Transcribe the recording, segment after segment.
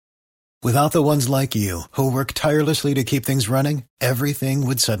Without the ones like you, who work tirelessly to keep things running, everything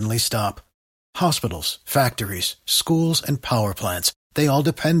would suddenly stop. Hospitals, factories, schools, and power plants, they all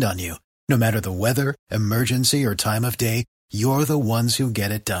depend on you. No matter the weather, emergency, or time of day, you're the ones who get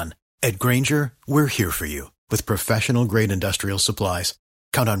it done. At Grainger, we're here for you with professional-grade industrial supplies.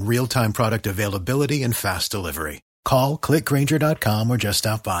 Count on real-time product availability and fast delivery. Call, clickgrainger.com, or just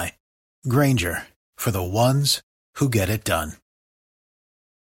stop by. Grainger, for the ones who get it done.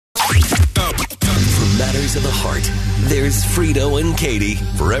 For matters of the heart, there's Frito and Katie.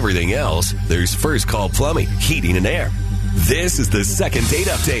 For everything else, there's First Call Plumbing, Heating and Air. This is the second date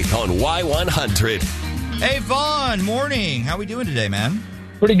update on Y100. Hey, Vaughn, morning. How we doing today, man?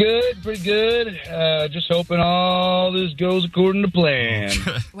 Pretty good. Just hoping all this goes according to plan.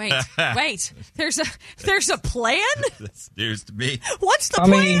 Wait. There's a plan? That's news to me. What's the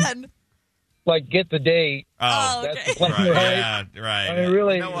plan? Like, get the date. Oh, okay. That's the plan, right? Yeah, right. I mean,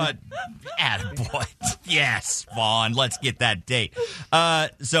 really. You know what? Attaboy. Yes, Vaughn, let's get that date.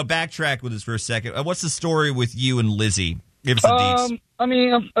 So backtrack with us for a second. What's the story with you and Lizzie? Give us the deets. I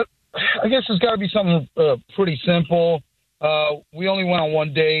mean, I guess it's got to be something pretty simple. We only went on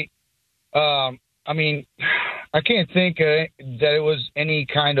one date. I mean, I can't think that it was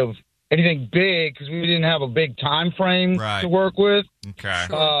anything big because we didn't have a big time frame to work with.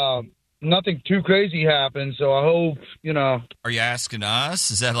 Okay. Nothing too crazy happened, so I hope, Are you asking us?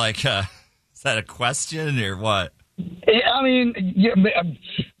 Is that is that a question or what? I mean, I'm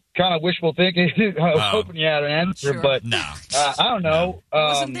kind of wishful thinking. I was hoping you had an answer, but no. I don't know.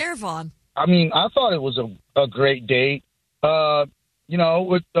 Wasn't there, Vaughn? I mean, I thought it was a great date. We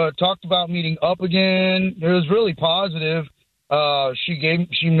talked about meeting up again. It was really positive.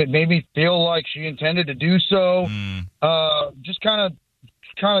 She made me feel like she intended to do so. Just kind of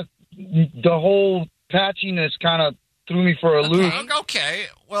the whole patchiness kind of threw me for a loop. Okay.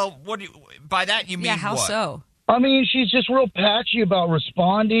 Well, by that you mean what? Yeah, how so? I mean, she's just real patchy about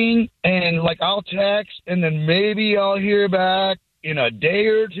responding, and like I'll text, and then maybe I'll hear back in a day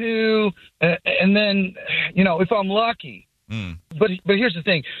or two, and then if I'm lucky. But here's the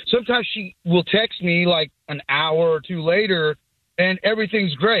thing: sometimes she will text me like an hour or two later, and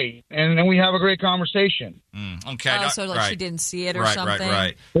everything's great, and then we have a great conversation. Okay. She didn't see it or something.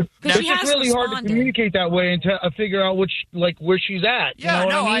 Right. It's just really hard to communicate that way and to figure out where she's at. Yeah,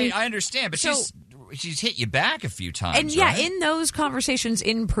 I mean? I understand, but she's hit you back a few times. And right? in those conversations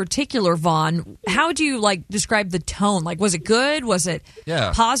in particular, Vaughn, how do you describe the tone? Like, was it good? Was it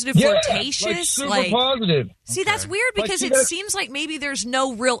positive, flirtatious? Super positive. See, that's weird because it seems like maybe there's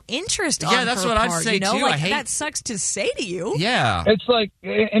no real interest on her that's what I'd say, too. That sucks to say to you. Yeah. It's like,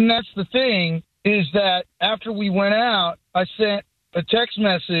 and that's the thing, is that after we went out, I sent a text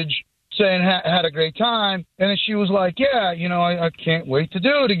message saying had a great time, and then she was like, I can't wait to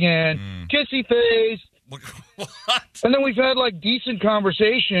do it again. Kissy face. What? And then we've had decent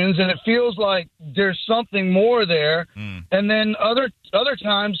conversations, and it feels like there's something more there. And then other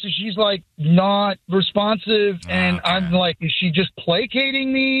times she's not responsive, and I'm like, is she just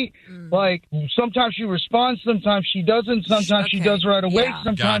placating me? Like sometimes she responds, sometimes she doesn't, sometimes she does right away,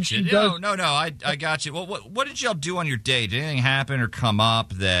 sometimes she does. No, I got you. Well, what did y'all do on your date? Did anything happen or come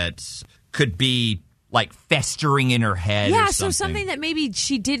up that could be festering in her head? Yeah, or something? So something that maybe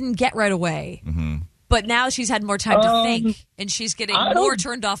she didn't get right away. But now she's had more time to think, and she's getting more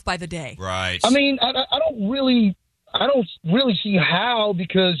turned off by the day. Right. I mean, I don't really see how,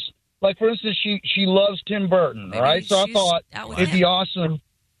 because, for instance, she loves Tim Burton, Maybe right? So I thought it'd be awesome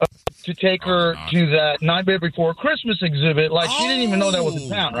to take her to that Nightmare Before Christmas exhibit. She didn't even know that was in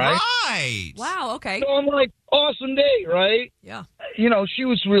town, right? Right. Wow, okay. So I'm like, awesome date, right? Yeah. She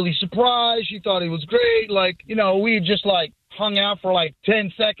was really surprised. She thought it was great. We just hung out for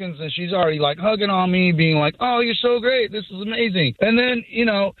 10 seconds, and she's already hugging on me, being like, oh, you're so great, this is amazing. And then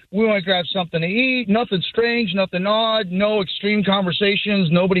we went to grab something to eat. Nothing strange, nothing odd, no extreme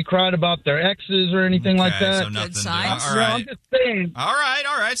conversations. Nobody cried about their exes or anything like that. So nothing. Good signs. All right. I'm just saying. All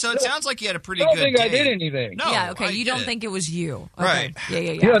right. So it sounds like you had a pretty I don't good think date. I did anything. No. Yeah, okay. You don't think it was you. Okay. Right.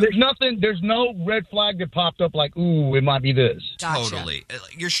 Yeah. There's no red flag that popped up ooh, it might be this. Gotcha. Totally.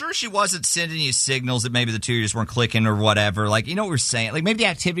 You're sure she wasn't sending you signals that maybe the two of you just weren't clicking or whatever? What we're saying? Maybe the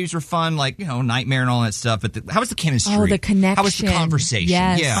activities were fun, Nightmare and all that stuff, but how was the chemistry? Oh, the connection. How was the conversation?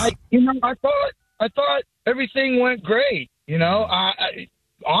 Yes. Yeah. I thought everything went great. I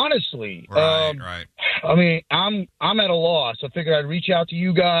honestly. Right. I mean, I'm at a loss. I figured I'd reach out to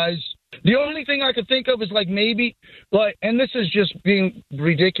you guys. The only thing I could think of is like maybe like, and this is just being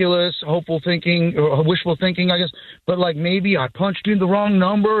ridiculous, hopeful thinking or wishful thinking, I guess. But like maybe I punched in the wrong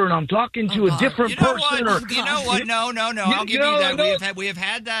number and I'm talking to a different person. You know what? No. I'll give you that. We have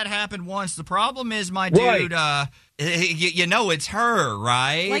had that happen once. The problem is, my dude. You know it's her,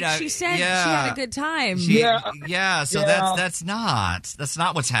 right? Like she said, she had a good time. So that's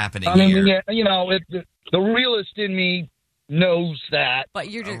not what's happening I mean, here. you know, the realist in me knows that. But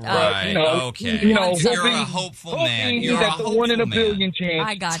you're just right. Okay. You know, you're a hopeful man. You're that's a a 1 in a man. billion chance.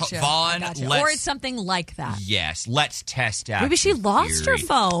 I gotcha. Vaughn, or it's something like that. Yes, let's test out. Maybe she lost her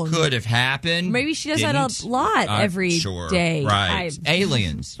phone. Could have happened. Maybe she does that a lot every day. Right.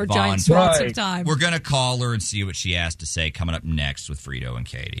 Aliens. For Vaughn. giant swaths of time. We're going to call her and see what she has to say coming up next with Frito and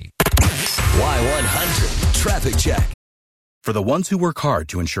Katie. Y100 Traffic Check. For the ones who work hard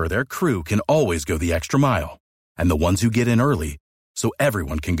to ensure their crew can always go the extra mile, and the ones who get in early so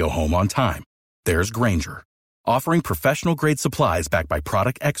everyone can go home on time, there's Grainger, offering professional-grade supplies backed by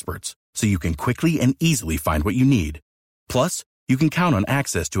product experts so you can quickly and easily find what you need. Plus, you can count on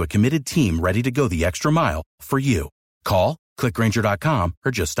access to a committed team ready to go the extra mile for you. Call, click Grainger.com,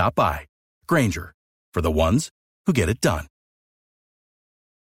 or just stop by. Grainger, for the ones who get it done.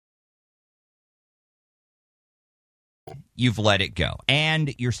 You've let it go,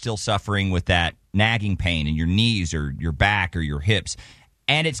 and you're still suffering with that nagging pain in your knees or your back or your hips,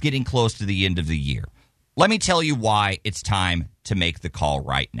 and it's getting close to the end of the year. Let me tell you why it's time to make the call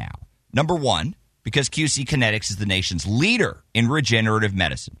right now. Number one, because QC Kinetics is the nation's leader in regenerative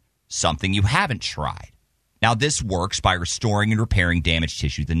medicine, something you haven't tried. Now, this works by restoring and repairing damaged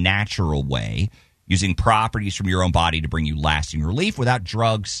tissue the natural way, using properties from your own body to bring you lasting relief without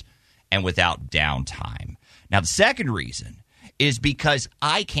drugs and without downtime. Now, the second reason is because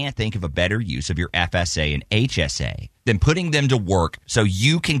I can't think of a better use of your FSA and HSA than putting them to work so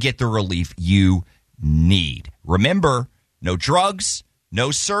you can get the relief you need. Remember, no drugs,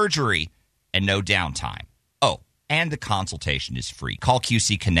 no surgery, and no downtime. Oh, and the consultation is free. Call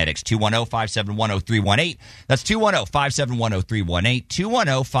QC Kinetics, 210-571-0318. That's 210-571-0318,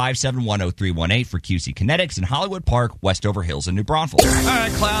 210-571-0318 for QC Kinetics in Hollywood Park, Westover Hills, and New Braunfels. All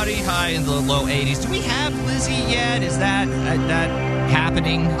right, cloudy, high in the low 80s. Do we have Lizzie yet? Is that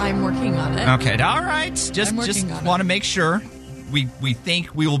happening? I'm working on it. Okay, all right. Just want to make sure. We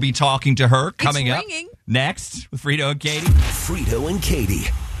think we will be talking to her coming up next with Frito and Katie. Frito and Katie.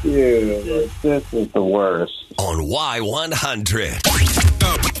 Yeah, this is the worst. On Y100.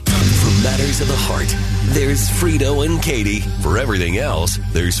 For matters of the heart, there's Frito and Katie. For everything else,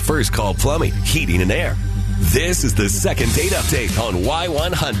 there's First Call Plumbing, Heating and Air. This is the second date update on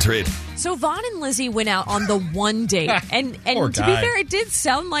Y100. So Vaughn and Lizzie went out on the one date, and to be fair, it did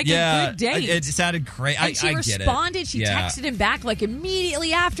sound like a good date. It sounded great. And she responded. She texted him back like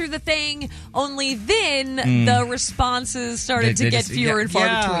immediately after the thing. Only then the responses started to get fewer and far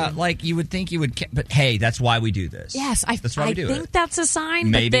between. Like you would think you would, but hey, that's why we do this. Yes, that's why we do think that's a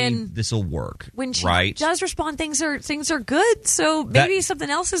sign. Maybe but then this will work. When she does respond, things are good. So maybe something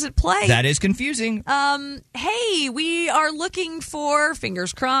else is at play. That is confusing. Hey, we are looking for,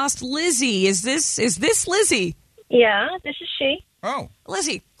 fingers crossed, Lizzie. Is this Lizzie? Yeah, this is she. Oh.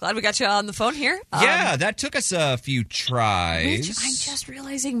 Lizzie, glad we got you on the phone here. Yeah, that took us a few tries. Which I'm just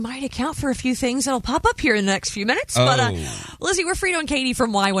realizing might account for a few things that'll pop up here in the next few minutes. Oh. But Lizzie, we're Frito and Katie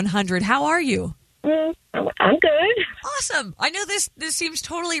from Y100. How are you? I'm good. Awesome. I know this seems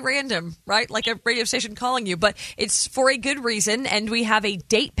totally random, right? Like a radio station calling you, but it's for a good reason, and we have a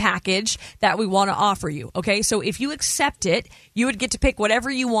date package that we want to offer you, okay? So if you accept it, you would get to pick whatever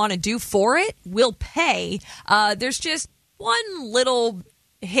you want to do for it. We'll pay. There's just one little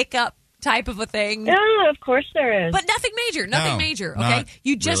hiccup type of a thing. No, of course there is. But nothing major, okay?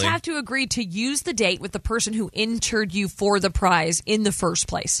 You just have to agree to use the date with the person who entered you for the prize in the first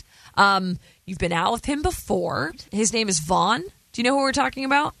place. You've been out with him before. His name is Vaughn. Do you know who we're talking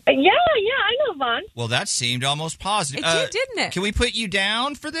about? Yeah, I know Vaughn. Well, that seemed almost positive. It did, didn't it? Can we put you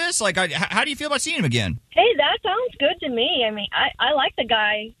down for this? Like, how do you feel about seeing him again? Hey, that sounds good to me. I mean, I like the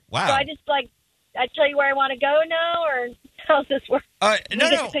guy. Wow. So I tell you where I want to go now, or how's this work? No.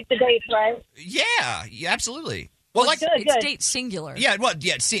 To pick the dates, right? Yeah, absolutely. Well, it's date singular. Yeah,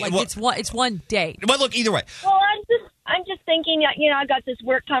 it's one date. Well, look, either way. Well, I'm just thinking, I've got this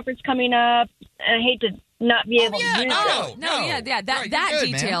work conference coming up, and I hate to not be able to do that. That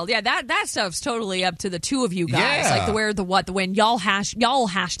good, detail. Man. Yeah, that stuff's totally up to the two of you guys. Yeah. Like the where, the what, the when. Y'all hash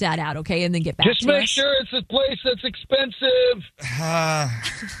that out, okay, and then get back to us. Just make sure it's a place that's expensive.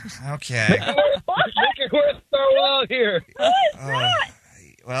 Okay. Make it worth our while here. Who is that?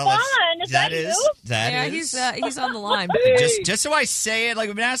 Well, Vaughn, is that you? That is. He's on the line. Just so I say it, like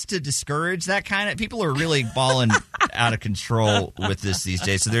we've been asked to discourage that kind of. People are really balling out of control with this these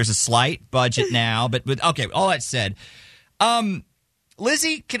days. So there's a slight budget now, but okay. All that said,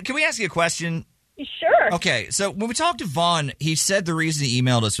 Lizzie, can we ask you a question? Sure. Okay, so when we talked to Vaughn, he said the reason he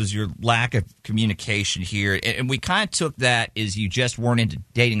emailed us was your lack of communication here, and we kind of took that as you just weren't into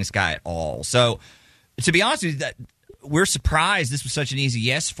dating this guy at all. So, to be honest with you, that we're surprised this was such an easy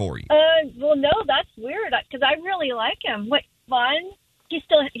yes for you. Well, no, that's weird because I really like him. Wait, Vaughn, he's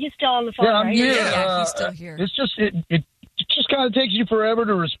still on the phone, Yeah, I'm right? here. Yeah, he's still here. It's just it just kind of takes you forever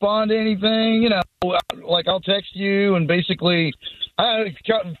to respond to anything. You know, like I'll text you and basically. I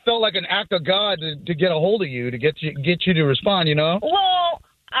felt like an act of God to get a hold of you, to get you to respond, you know? Well,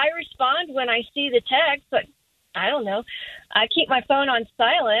 I respond when I see the text, but I don't know. I keep my phone on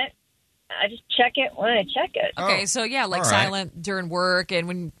silent. I just check it when I check it. Okay, so yeah, like silent during work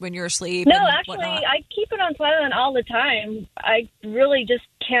and when you're asleep. No, and actually, whatnot. I keep it on silent all the time. I really just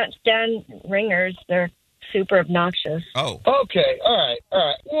can't stand ringers. They're super obnoxious. Oh. Okay, all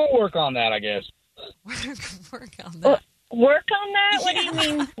right. We'll work on that, I guess. Work on that. Work on that? What do you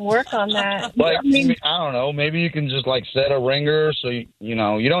mean, work on that? Like, I don't know. Maybe you can just like set a ringer so you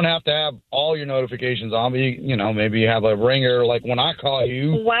know you don't have to have all your notifications on. But maybe you have a ringer like when I call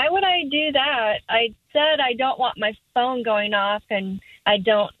you. Why would I do that? I said I don't want my phone going off, and I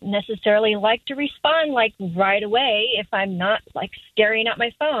don't necessarily like to respond like right away if I'm not like staring at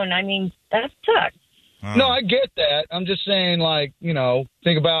my phone. I mean, that sucks. No, I get that. I'm just saying, like,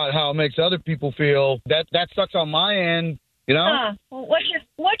 think about how it makes other people feel. That sucks on my end, you know? Well, what's your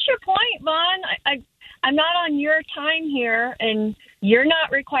point, Vaughn? I'm not on your time here, and you're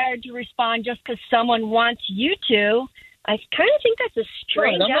not required to respond just because someone wants you to. I kind of think that's a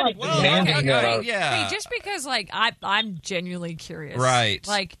strange attitude. Yeah. Hey, just because, like, I'm genuinely curious. Right.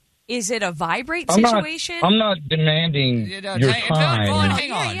 Like, is it a vibrate situation? I'm not demanding your time.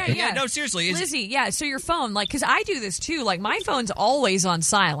 Hang on. Yeah. No, seriously. Lizzie, so your phone, like, because I do this too. Like, my phone's always on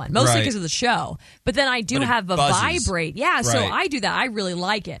silent, mostly because of the show. But then I do have a buzzes. vibrate. Yeah, so I do that. I really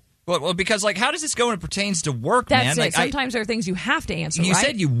like it. Well, because, like, how does this go when it pertains to work, That's man? it. Like, Sometimes there are things you have to answer, You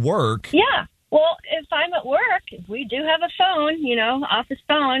said you work. Yeah. Well, if I'm at work, we do have a phone, office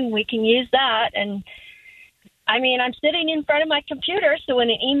phone. We can use that. And, I mean, I'm sitting in front of my computer, so when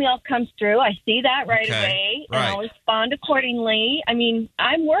an email comes through, I see that right away, and I'll respond accordingly. I mean,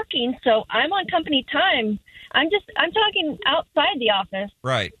 I'm working, so I'm on company time. I'm talking outside the office.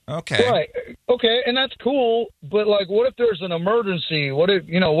 Right. Okay. Right. Okay, and that's cool, but, like, what if there's an emergency? What if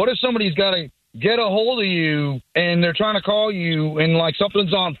somebody's got to get a hold of you, and they're trying to call you, and, like,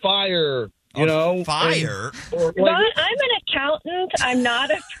 something's on fire? Fire? But I'm an accountant. I'm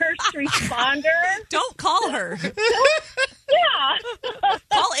not a first responder. Don't call her. Yeah.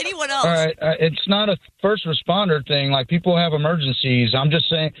 Call anyone else. All right. It's not a first responder thing. Like, people have emergencies. I'm just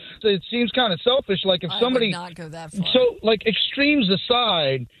saying, it seems kind of selfish. Like, if somebody. I would not go that far. So, like, extremes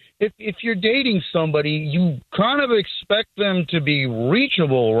aside, if you're dating somebody, you kind of expect them to be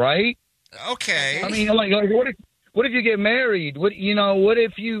reachable, right? Okay. I mean, like what if you get married? What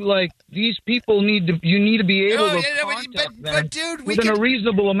if you, like, these people you need to be able to contact them but dude, within a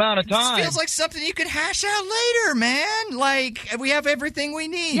reasonable amount of time. This feels like something you could hash out later, man. Like, we have everything we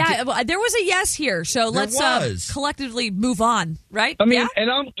need. Yeah, well, there was a yes here, so let's collectively move on, right? I mean, and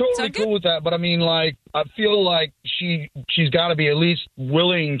I'm totally cool with that, but I mean, like, I feel like she's got to be at least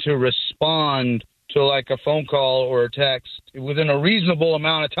willing to respond to, like, a phone call or a text within a reasonable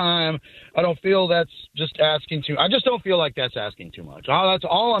amount of time. I don't feel that's just asking too. I just don't feel like that's asking too much. That's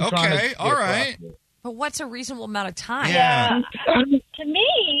all I'm trying to. Okay, all right. But what's a reasonable amount of time? Yeah. To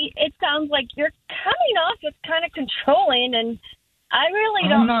me, it sounds like you're coming off as kind of controlling, and I really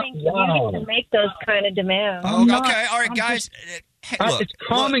don't think you need to make those kind of demands. Okay, all right, guys. Look, it's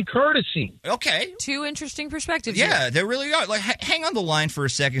common courtesy. Okay. Two interesting perspectives. Yeah, here. they really are. Like, hang on the line for a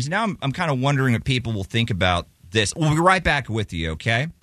second. Now I'm kind of wondering what people will think about this. We'll be right back with you, okay?